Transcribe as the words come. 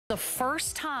The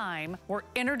first time we're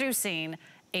introducing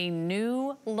a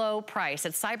new low price.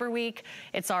 It's Cyber Week.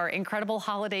 It's our incredible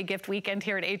holiday gift weekend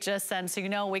here at HSN. So you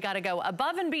know we got to go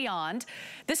above and beyond.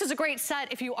 This is a great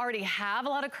set if you already have a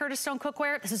lot of Curtis Stone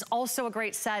cookware. This is also a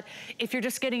great set if you're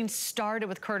just getting started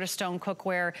with Curtis Stone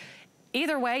cookware.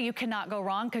 Either way, you cannot go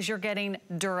wrong because you're getting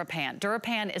DuraPan.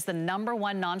 DuraPan is the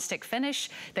 #1 nonstick finish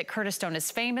that Curtis Stone is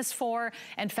famous for.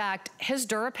 In fact, his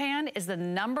DuraPan is the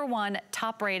 #1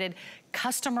 top-rated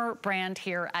customer brand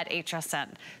here at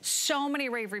HSN. So many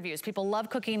rave reviews. People love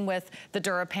cooking with the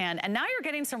DuraPan, and now you're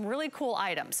getting some really cool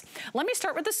items. Let me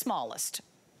start with the smallest.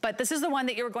 But this is the one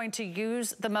that you're going to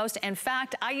use the most. In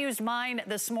fact, I used mine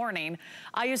this morning.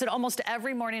 I use it almost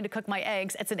every morning to cook my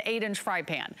eggs. It's an 8-inch fry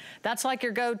pan. That's like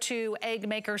your go-to egg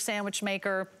maker, sandwich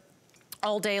maker,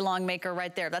 all day long maker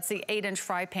right there. That's the 8-inch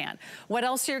fry pan. What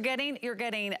else you're getting? You're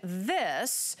getting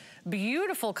this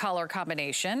beautiful color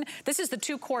combination. This is the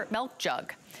 2-quart milk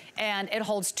jug. And it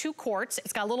holds 2 quarts.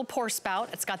 It's got a little pour spout.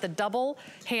 It's got the double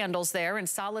handles there in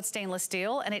solid stainless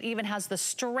steel. And it even has the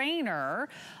strainer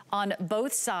on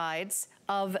both sides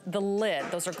of the lid.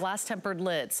 Those are glass tempered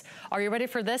lids. Are you ready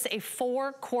for this? A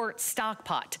 4-quart stock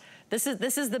pot. This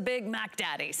is the big Mac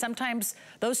Daddy. Sometimes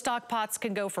those stock pots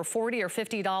can go for $40 or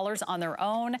 $50 on their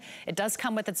own. It does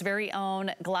come with its very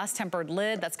own glass tempered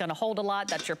lid that's gonna hold a lot.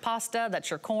 That's your pasta, that's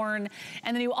your corn.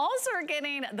 And then you also are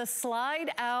getting the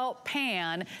slide out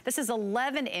pan. This is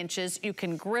 11 inches. You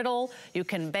can griddle, you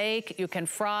can bake, you can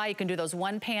fry, you can do those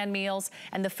one pan meals,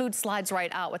 and the food slides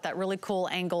right out with that really cool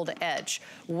angled edge.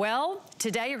 Well,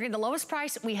 today you're getting the lowest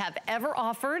price we have ever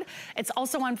offered. It's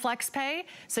also on FlexPay,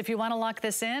 so if you wanna lock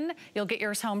this in, you'll get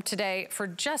yours home today for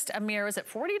just a mere, is it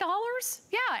 $40?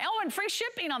 Yeah, oh, and free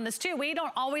shipping on this too. We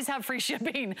don't always have free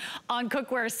shipping on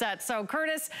cookware sets. So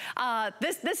Curtis,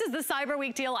 this is the Cyber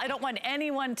Week deal I don't want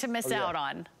anyone to miss out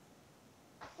on.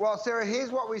 Well, Sarah, here's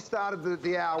what we started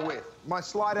the hour with. My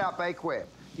slide-out bakeware.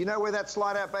 You know where that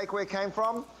slide-out bakeware came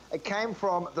from? It came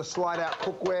from the slide-out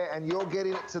cookware, and you're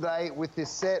getting it today with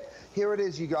this set. Here it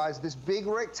is, you guys, this big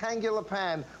rectangular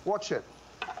pan. Watch it.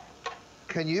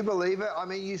 Can you believe it? I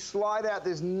mean, you slide out,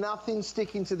 there's nothing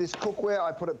sticking to this cookware.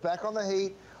 I put it back on the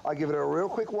heat. I give it a real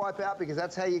quick wipe out because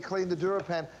that's how you clean the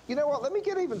DuraPan. You know what? Let me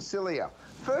get even sillier.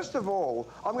 First of all,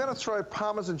 I'm going to throw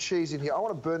Parmesan cheese in here. I want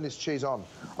to burn this cheese on.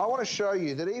 I want to show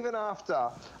you that even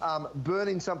after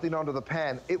burning something onto the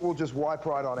pan, it will just wipe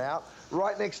right on out.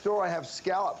 Right next door, I have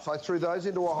scallops. I threw those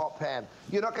into a hot pan.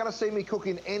 You're not going to see me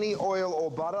cooking any oil or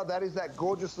butter. That is that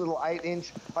gorgeous little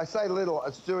 8-inch. I say little,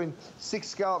 it's doing 6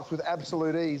 scallops with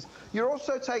absolute ease. You're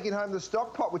also taking home the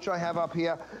stock pot, which I have up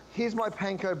here. Here's my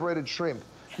panko breaded shrimp.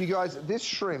 You guys, this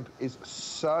shrimp is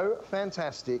so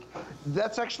fantastic.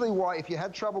 That's actually why, if you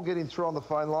had trouble getting through on the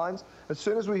phone lines, as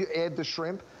soon as we aired the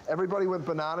shrimp, everybody went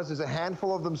bananas. There's a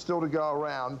handful of them still to go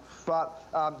around, but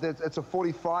it's a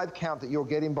 45 count that you're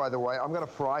getting, by the way. I'm going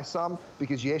to fry some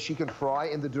because, yes, you can fry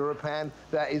in the DuraPan.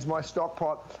 That is my stock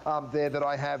pot there that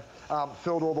I have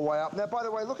filled all the way up. Now, by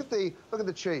the way, look at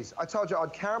the cheese. I told you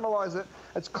I'd caramelize it.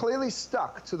 It's clearly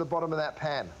stuck to the bottom of that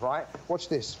pan, right? Watch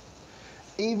this.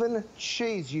 Even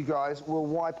cheese, you guys, will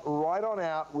wipe right on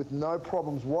out with no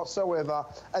problems whatsoever,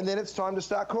 and then it's time to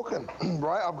start cooking,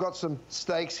 right? I've got some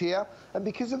steaks here, and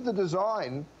because of the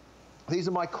design, these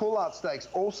are my Cool Art steaks,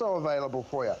 also available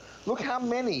for you. Look how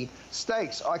many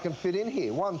steaks I can fit in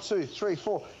here. 1, 2, 3,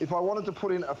 4. If I wanted to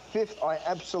put in a 5th, I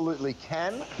absolutely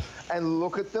can. And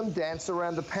look at them dance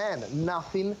around the pan.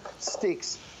 Nothing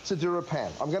sticks to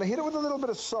DuraPan. I'm going to hit it with a little bit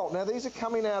of salt. Now, these are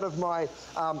coming out of my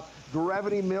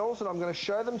gravity mills, and I'm going to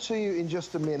show them to you in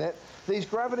just a minute. These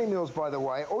gravity mills, by the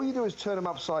way, all you do is turn them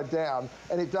upside down,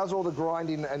 and it does all the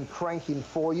grinding and cranking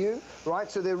for you, right?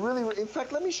 So they're really, in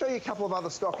fact, let me show you a couple of other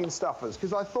stocking stuffers,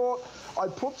 because I thought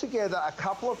I'd put together a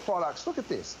couple of products. Look at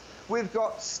this. We've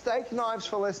got steak knives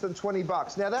for less than 20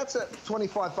 bucks. Now that's at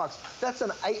 25 bucks. That's an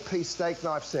 8-piece steak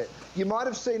knife set. You might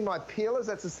have seen my peelers.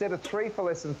 That's a set of 3 for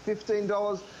less than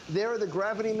 $15. There are the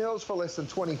gravity mills for less than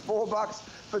 24 bucks.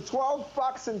 For 12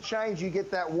 bucks and change, you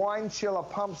get that wine chiller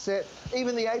pump set.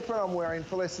 Even the apron I'm wearing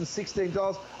for less than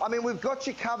 $16. I mean, we've got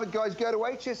you covered, guys. Go to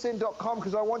hsn.com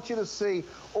because I want you to see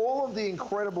all of the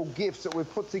incredible gifts that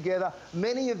we've put together.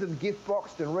 Many of them gift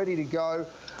boxed and ready to go.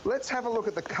 Let's have a look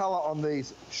at the color on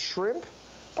these shrimp.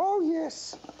 Oh,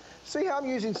 yes. See how I'm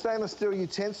using stainless steel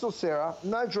utensils, Sarah?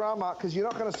 No drama, because you're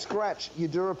not going to scratch your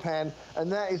DuraPan,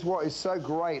 and that is what is so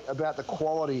great about the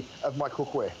quality of my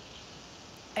cookware.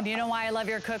 And you know why I love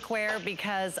your cookware?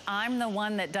 Because I'm the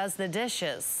one that does the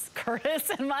dishes,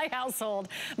 Curtis, in my household.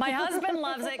 My husband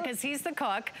loves it because he's the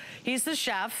cook. He's the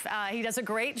chef. He does a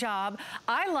great job.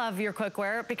 I love your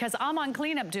cookware because I'm on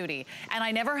cleanup duty and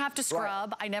I never have to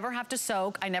scrub. I never have to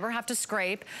soak. I never have to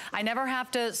scrape. I never have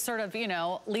to sort of, you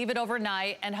know, leave it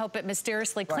overnight and hope it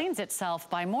mysteriously cleans itself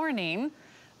by morning.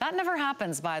 That never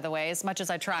happens, by the way, as much as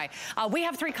I try. We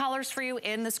have 3 colors for you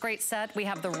in this great set. We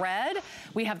have the red,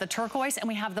 we have the turquoise, and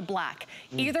we have the black.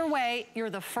 Either way,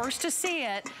 you're the first to see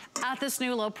it at this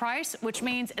new low price, which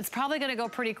means it's probably gonna go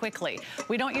pretty quickly.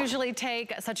 We don't usually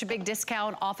take such a big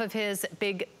discount off of his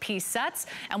big piece sets,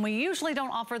 and we usually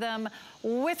don't offer them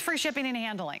with free shipping and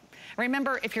handling.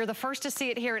 Remember, if you're the first to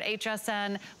see it here at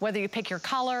HSN, whether you pick your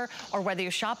color or whether you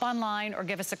shop online or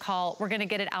give us a call, we're gonna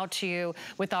get it out to you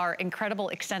with our incredible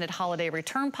extended holiday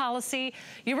return policy.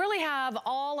 You really have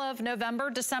all of November,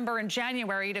 December, and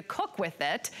January to cook with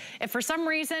it. If for some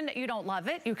reason you don't love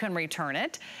it, you can return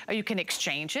it, or you can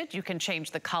exchange it, you can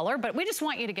change the color, but we just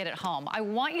want you to get it home. I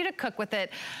want you to cook with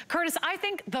it. Curtis, I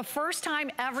think the first time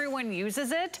everyone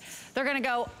uses it, they're gonna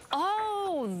go,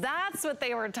 oh, that's what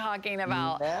they were talking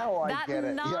about. Now I get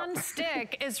it. That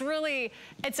nonstick is really,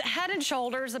 it's head and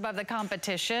shoulders above the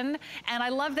competition. And I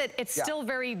love that it's still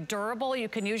very durable. You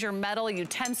can use your metal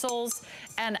utensils.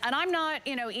 And I'm not,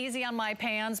 you know, easy on my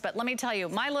pans, but let me tell you,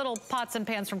 my little pots and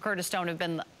pans from Curtis Stone have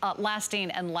been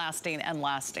lasting and lasting and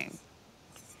lasting.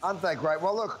 Aren't they great?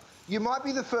 Well, look, you might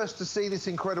be the first to see this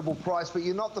incredible price, but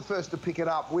you're not the first to pick it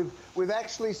up. We've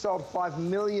actually sold 5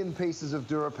 million pieces of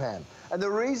DuraPan. And the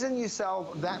reason you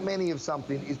sell that many of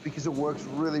something is because it works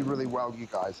really, really well, you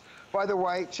guys. By the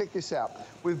way, check this out.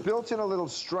 We've built in a little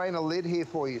strainer lid here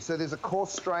for you. So there's a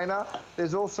coarse strainer.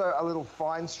 There's also a little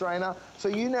fine strainer. So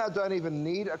you now don't even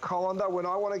need a colander. When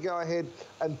I want to go ahead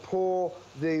and pour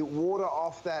the water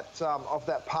off that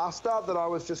pasta that I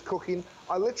was just cooking,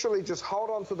 I literally just hold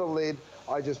onto the lid.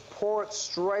 I just pour it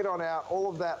straight on out. All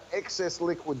of that excess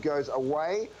liquid goes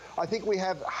away. I think we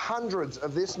have hundreds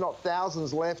of this, not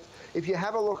thousands left. If you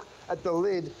have a look at the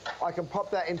lid, I can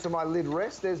pop that into my lid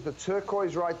rest. There's the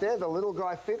turquoise right there. The little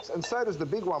guy fits, and so does the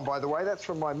big one, by the way. That's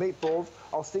from my meatballs.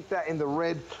 I'll stick that in the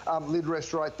red lid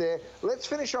rest right there. Let's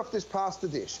finish off this pasta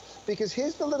dish, because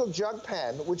here's the little jug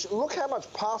pan, which look how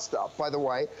much pasta, by the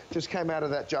way, just came out of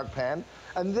that jug pan.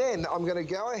 And then I'm going to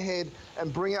go ahead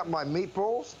and bring up my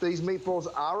meatballs. These meatballs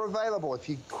are available. If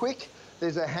you're quick,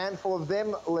 there's a handful of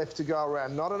them left to go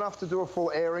around. Not enough to do a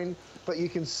full airing, but you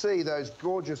can see those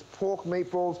gorgeous pork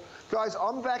meatballs. Guys,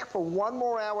 I'm back for 1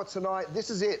 more hour tonight. This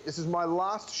is it. This is my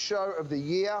last show of the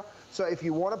year. So if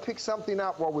you want to pick something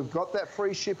up while we've got that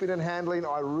free shipping and handling,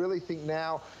 I really think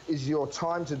now is your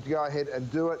time to go ahead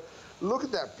and do it. Look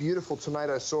at that beautiful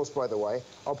tomato sauce, by the way.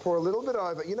 I'll pour a little bit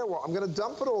over. You know what? I'm going to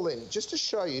dump it all in just to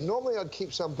show you. Normally, I'd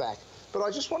keep some back. But I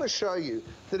just want to show you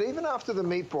that even after the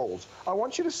meatballs, I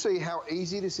want you to see how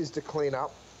easy this is to clean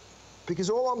up, because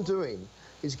all I'm doing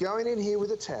is going in here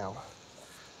with a towel.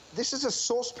 This is a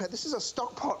saucepan. This is a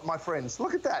stock pot, my friends.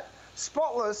 Look at that.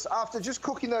 Spotless after just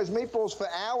cooking those meatballs for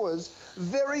hours.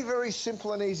 Very, very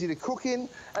simple and easy to cook in,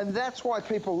 and that's why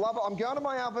people love it. I'm going to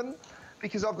my oven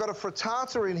because I've got a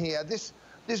frittata in here.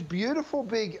 This beautiful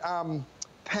big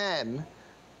pan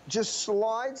just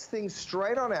slides things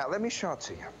straight on out. Let me show it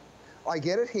to you. I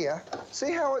get it here.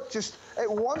 See how it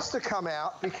wants to come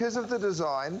out because of the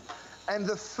design, and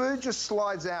the food just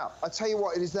slides out. I tell you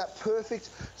what, it is that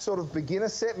perfect sort of beginner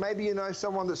set. Maybe you know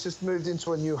someone that's just moved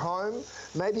into a new home.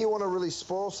 Maybe you want to really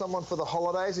spoil someone for the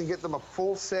holidays and get them a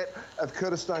full set of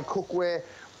Curtis Stone cookware.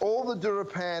 All the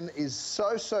DuraPan is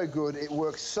so, so good. It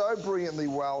works so brilliantly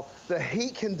well. The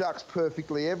heat conducts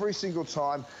perfectly every single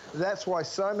time. That's why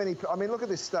so many, I mean, look at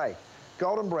this steak.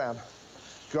 Golden brown,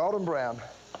 golden brown,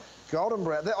 golden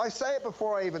brown. I say it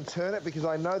before I even turn it because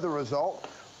I know the result.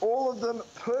 All of them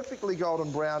perfectly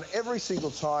golden brown every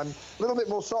single time. A little bit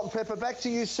more salt and pepper. Back to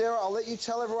you, Sarah. I'll let you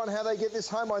tell everyone how they get this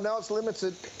home. I know it's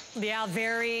limited. Yeah,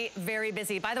 very, very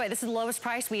busy. By the way, this is the lowest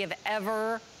price we have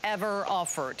ever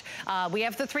offered. We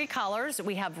have the 3 colors.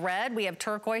 We have red, we have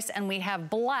turquoise, and we have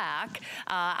black.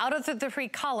 Out of the 3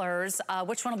 colors,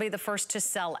 which one will be the first to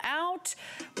sell out?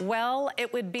 Well,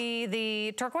 it would be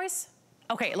the turquoise.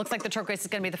 Okay, it looks like the turquoise is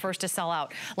gonna be the first to sell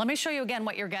out. Let me show you again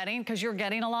what you're getting, because you're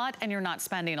getting a lot and you're not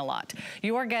spending a lot.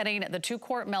 You are getting the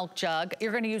 2-quart milk jug.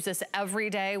 You're gonna use this every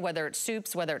day, whether it's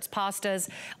soups, whether it's pastas,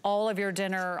 all of your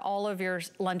dinner, all of your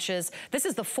lunches. This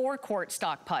is the 4-quart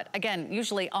stock pot. Again,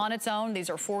 usually on its own, these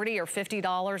are $40 or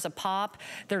 $50 a pop.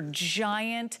 They're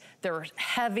giant, they're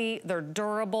heavy, they're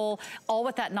durable, all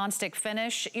with that nonstick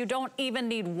finish. You don't even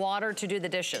need water to do the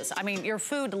dishes. I mean, your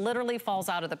food literally falls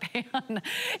out of the pan.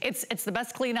 It's the best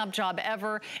best cleanup job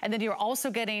ever. And then you're also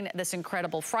getting this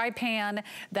incredible fry pan.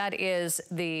 That is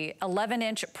the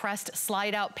 11-inch pressed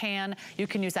slide-out pan. You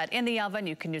can use that in the oven.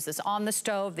 You can use this on the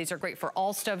stove. These are great for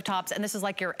all stove tops. And this is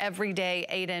like your everyday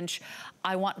 8-inch.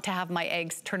 I want to have my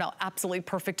eggs turn out absolutely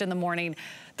perfect in the morning.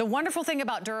 The wonderful thing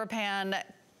about DuraPan,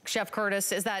 Chef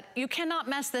Curtis, is that you cannot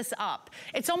mess this up.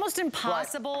 It's almost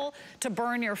impossible to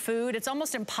burn your food. It's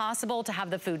almost impossible to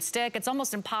have the food stick. It's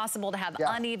almost impossible to have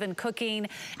uneven cooking.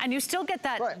 And you still get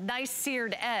that nice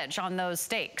seared edge on those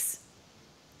steaks.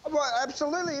 Well,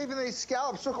 absolutely. Even these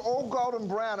scallops look all golden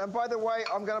brown. And by the way,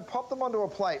 I'm going to pop them onto a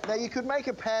plate. Now, you could make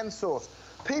a pan sauce.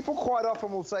 People quite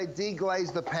often will say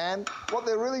deglaze the pan. What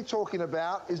they're really talking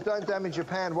about is don't damage your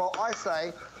pan. Well, I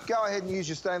say go ahead and use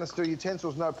your stainless steel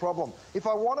utensils, no problem. If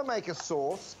I want to make a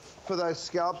sauce for those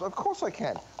scallops, of course I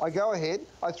can. I go ahead,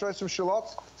 I throw some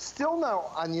shallots, still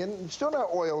no onion, still no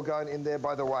oil going in there,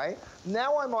 by the way.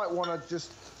 Now I might want to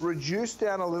just reduce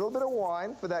down a little bit of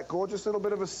wine for that gorgeous little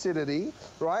bit of acidity,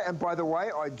 right? And by the way,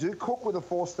 I do cook with the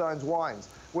Four Stones wines.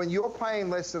 When you're paying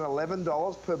less than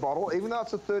 $11 per bottle, even though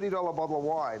it's a $30 bottle of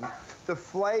wine, the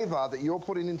flavor that you're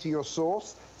putting into your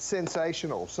sauce,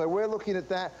 sensational. So we're looking at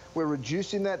that. We're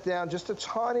reducing that down just a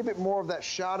tiny bit more of that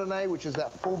Chardonnay, which is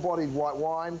that full-bodied white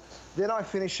wine. Then I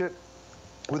finish it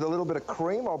with a little bit of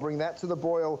cream. I'll bring that to the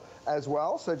boil as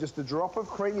well. So just a drop of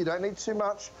cream. You don't need too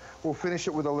much. We'll finish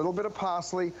it with a little bit of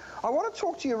parsley. I want to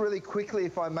talk to you really quickly,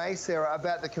 if I may, Sarah,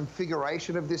 about the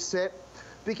configuration of this set.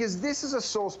 Because this is a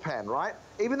saucepan, right?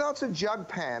 Even though it's a jug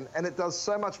pan and it does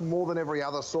so much more than every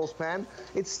other saucepan,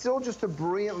 it's still just a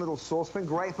brilliant little saucepan,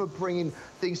 great for bringing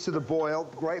things to the boil,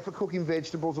 great for cooking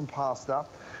vegetables and pasta.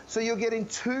 So you're getting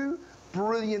two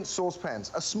brilliant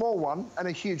saucepans, a small one and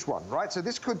a huge one, right? So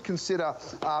this could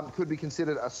be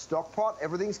considered a stock pot.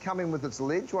 Everything's coming with its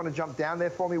lid. You want to jump down there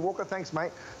for me, Walker? Thanks,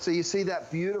 mate. So you see that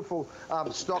beautiful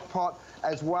stock pot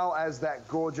as well as that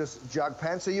gorgeous jug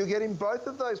pan. So you're getting both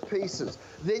of those pieces.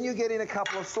 Then you're getting a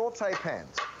couple of saute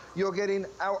pans. You're getting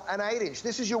an 8-inch.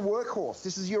 This is your workhorse.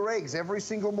 This is your eggs every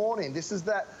single morning. This is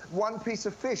that one piece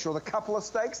of fish or the couple of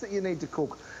steaks that you need to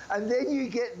cook. And then you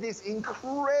get this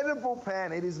incredible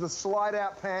pan. It is the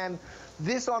slide-out pan.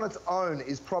 This on its own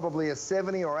is probably a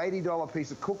 $70 or $80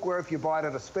 piece of cookware if you buy it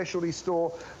at a specialty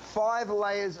store. 5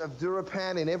 layers of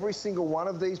DuraPan in every single one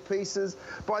of these pieces.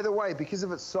 By the way, because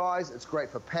of its size, it's great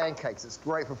for pancakes. It's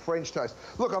great for French toast.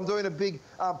 Look, I'm doing a big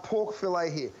pork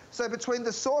fillet here. So between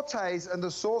the sautés and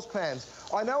the saucepans,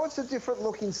 I know it's a different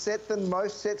looking set than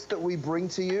most sets that we bring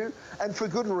to you, and for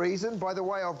good reason. By the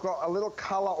way, I've got a little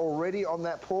color already on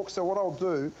that pork, so what I'll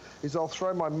do is I'll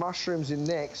throw my mushrooms in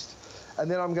next, and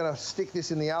then I'm going to stick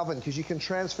this in the oven because you can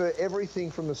transfer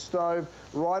everything from the stove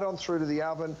right on through to the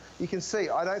oven. You can see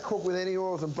I don't cook with any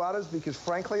oils and butters because,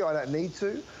 frankly, I don't need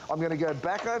to. I'm going to go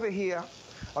back over here.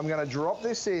 I'm going to drop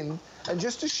this in, and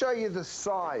just to show you the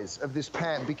size of this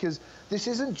pan, because this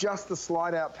isn't just the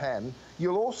slide-out pan,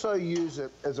 you'll also use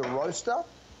it as a roaster.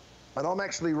 And I'm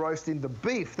actually roasting the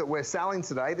beef that we're selling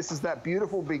today. This is that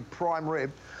beautiful big prime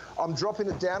rib. I'm dropping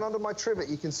it down onto my trivet.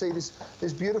 You can see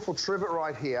this beautiful trivet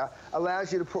right here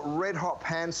allows you to put red hot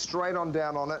pan straight on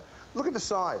down on it. Look at the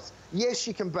size. Yes,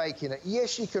 you can bake in it.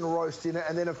 Yes, you can roast in it.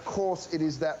 And then, of course, it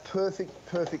is that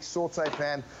perfect saute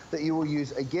pan that you will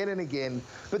use again and again.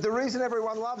 But the reason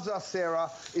everyone loves us,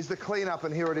 Sarah, is the cleanup,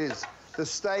 and here it is. The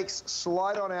steaks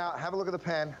slide on out. Have a look at the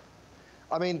pan.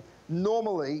 I mean,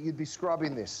 normally you'd be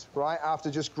scrubbing this, right,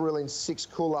 after just grilling 6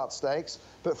 cool-out steaks.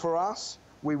 But for us,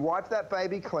 we wipe that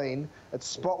baby clean. It's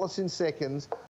spotless in seconds.